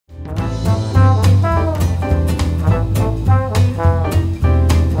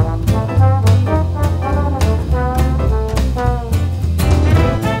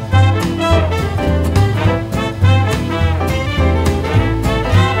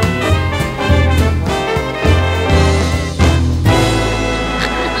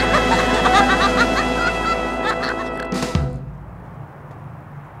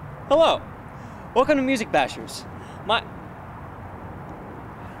Welcome to Music Bashers.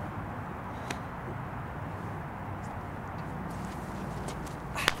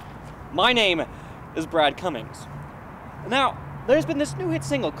 My name is Brad Cummings. Now, there's been this new hit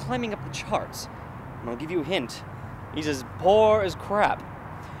single climbing up the charts. And I'll give you a hint. He's as poor as crap.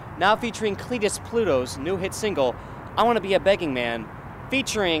 Now featuring Cletus Pluto's new hit single, I Want to Be a Begging Man,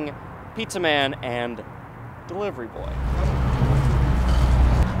 featuring Pizza Man and Delivery Boy.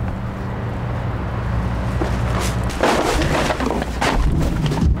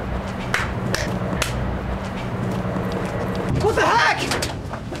 What the heck?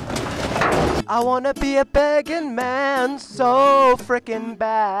 I wanna be a begging man so frickin'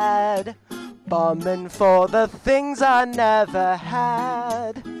 bad, bumming for the things I never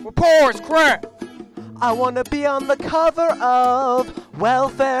had. We're poor as crap! I wanna be on the cover of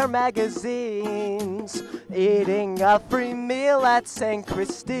welfare magazines, eating a free meal at St.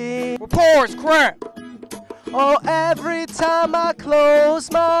 Christine. We're poor as crap! Oh, every time I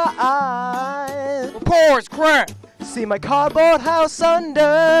close my eyes, We're poor as crap! see my cardboard house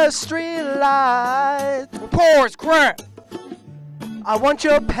under street lights. We're poor as crap! I want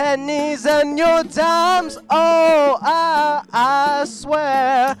your pennies and your dimes. Oh, I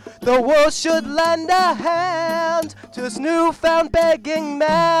swear the world should lend a hand to this newfound begging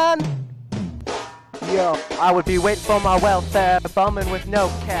man. Yo, I would be waiting for my welfare, bumming with no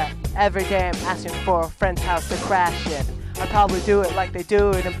care. Every day I'm asking for a friend's house to crash in. I'd probably do it like they do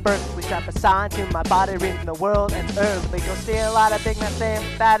it in Berkeley. Strap a sign to my body, reading the world and early. Go steal a lot of big man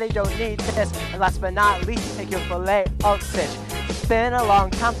saying, fatty, don't need this. And last but not least, take your fillet of fish. It's been a long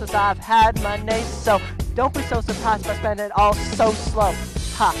time since I've had my nace, so don't be so surprised if I spend it all so slow.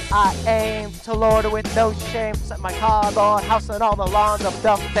 Ha, I aim to lord it with no shame. Set my cardboard house and all the lawns of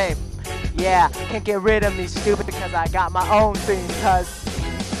the fame. Yeah, can't get rid of me stupid because I got my own theme, cause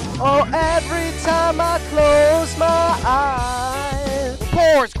oh, every time I close my eyes,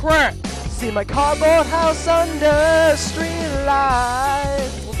 Poor as crap! see my cardboard house under street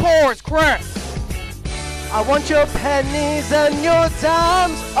lights. Poor as crap! I want your pennies and your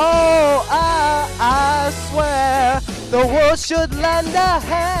dimes. Oh, I swear the world should lend a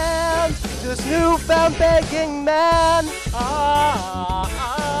hand to this newfound begging man.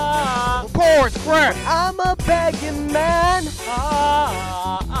 Poor as crap! I'm a begging man.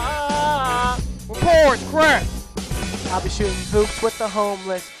 Poor as crap! I'll be shooting hoops with the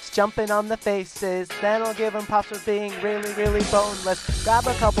homeless, jumping on the faces. Then I'll give them props for being really, really boneless. Grab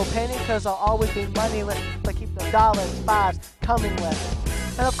a couple pennies cause I'll always be moneyless, but keep the dollars, fives coming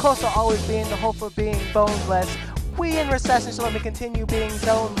with. And of course I'll always be in the hope for being boneless. We in recession, so let me continue being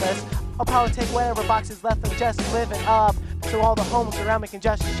zoneless. I'll probably take whatever box is left and just live it up, so all the homeless around me can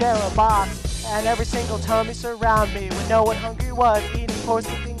just share a box. And every single tummy surround me when no one hungry was, eating poor,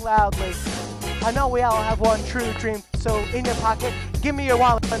 sleeping loudly. I know we all have one true dream, so in your pocket, give me your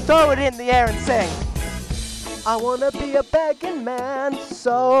wallet and throw it in the air and sing. I wanna be a begging man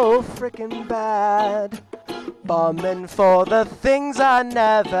so frickin' bad, bumming for the things I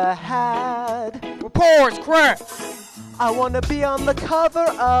never had. We're poor as crap! I wanna be on the cover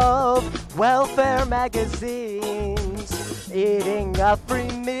of welfare magazines, eating a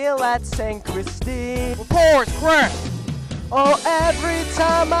free meal at St. Christine. We're poor as crap! Oh, every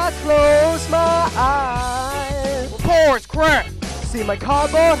time I close my eyes, We're poor as crap! see my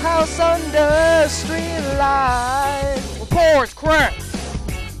cardboard house under street lights. We're poor as crap!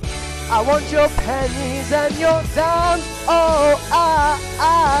 I want your pennies and your dimes. Oh,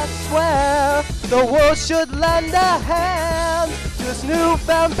 I swear the world should lend a hand to this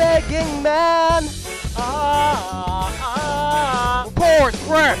newfound begging man. We're poor as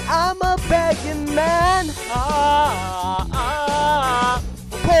crap! I'm a begging man.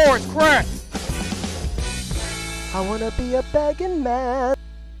 We're poor as crap! I wanna be a begging man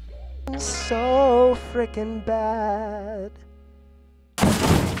so frickin' bad.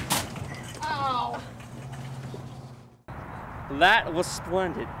 Ow! That was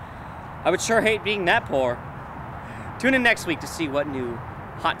splendid. I would sure hate being that poor. Tune in next week to see what new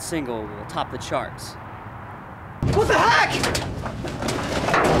hot single will top the charts. What the heck?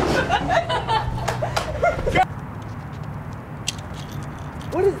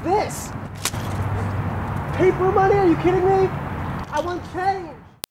 What is this? Paper money? Are you kidding me? I want change.